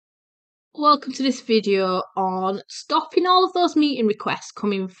Welcome to this video on stopping all of those meeting requests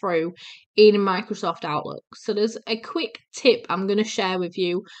coming through in Microsoft Outlook. So there's a quick tip I'm going to share with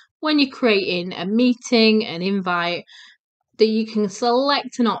you when you're creating a meeting, an invite, that you can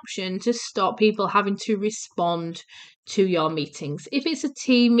select an option to stop people having to respond to your meetings. If it's a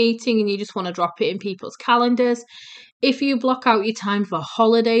team meeting and you just want to drop it in people's calendars, if you block out your time for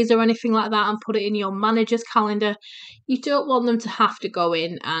holidays or anything like that and put it in your manager's calendar, you don't want them to have to go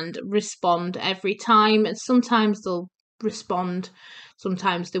in and respond every time. And sometimes they'll respond,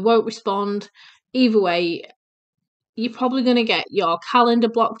 sometimes they won't respond. Either way, you're probably going to get your calendar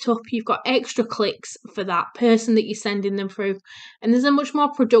blocked up. You've got extra clicks for that person that you're sending them through, and there's a much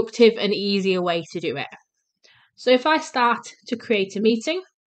more productive and easier way to do it. So if I start to create a meeting,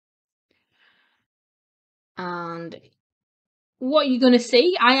 and what you're going to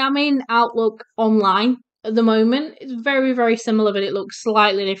see, I am in Outlook Online at the moment. It's very, very similar, but it looks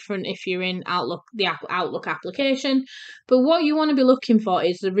slightly different if you're in Outlook, the Outlook application. But what you want to be looking for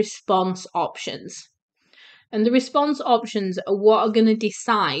is the response options. And the response options are what are going to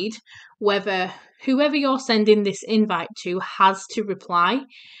decide whether whoever you're sending this invite to has to reply.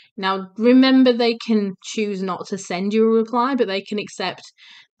 Now, remember, they can choose not to send you a reply, but they can accept,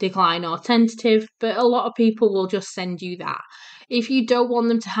 decline, or tentative. But a lot of people will just send you that. If you don't want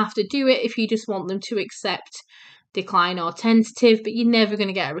them to have to do it, if you just want them to accept, decline, or tentative, but you're never going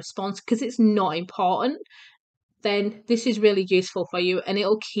to get a response because it's not important, then this is really useful for you, and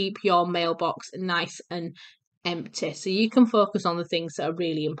it'll keep your mailbox nice and empty so you can focus on the things that are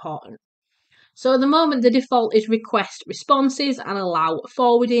really important. So at the moment, the default is request responses and allow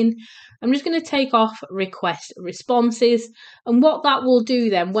forwarding. I'm just going to take off request responses, and what that will do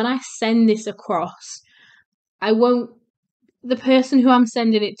then, when I send this across, the person who I'm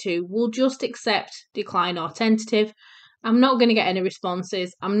sending it to will just accept, decline, or tentative. I'm not going to get any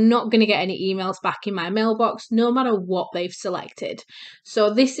responses. I'm not going to get any emails back in my mailbox, no matter what they've selected.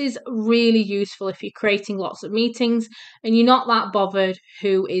 So this is really useful if you're creating lots of meetings and you're not that bothered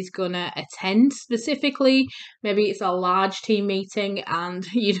who is going to attend specifically. Maybe it's a large team meeting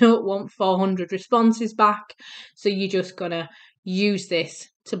and you don't want 400 responses back. So you're just going to use this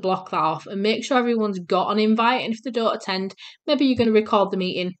to block that off and make sure everyone's got an invite. And if they don't attend, maybe you're going to record the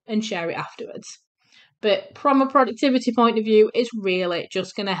meeting and share it afterwards. But from a productivity point of view, it's really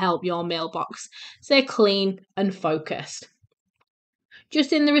just going to help your mailbox stay clean and focused.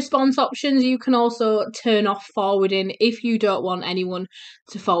 Just in the response options, you can also turn off forwarding if you don't want anyone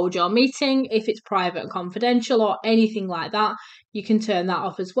to forward your meeting. If it's private and confidential or anything like that, you can turn that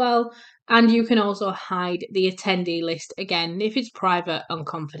off as well. And you can also hide the attendee list again if it's private and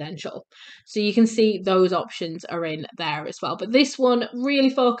confidential. So you can see those options are in there as well. But this one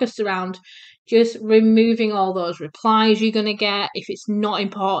really focused around just removing all those replies you're going to get if it's not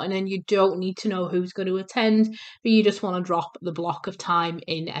important and you don't need to know who's going to attend, but you just want to drop the block of time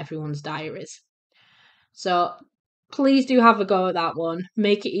in everyone's diaries. So please do have a go at that one.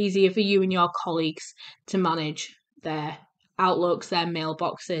 Make it easier for you and your colleagues to manage their Outlooks, their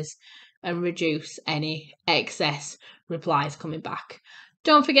mailboxes, and reduce any excess replies coming back.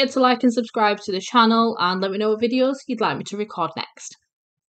 Don't forget to like and subscribe to the channel and let me know what videos you'd like me to record next.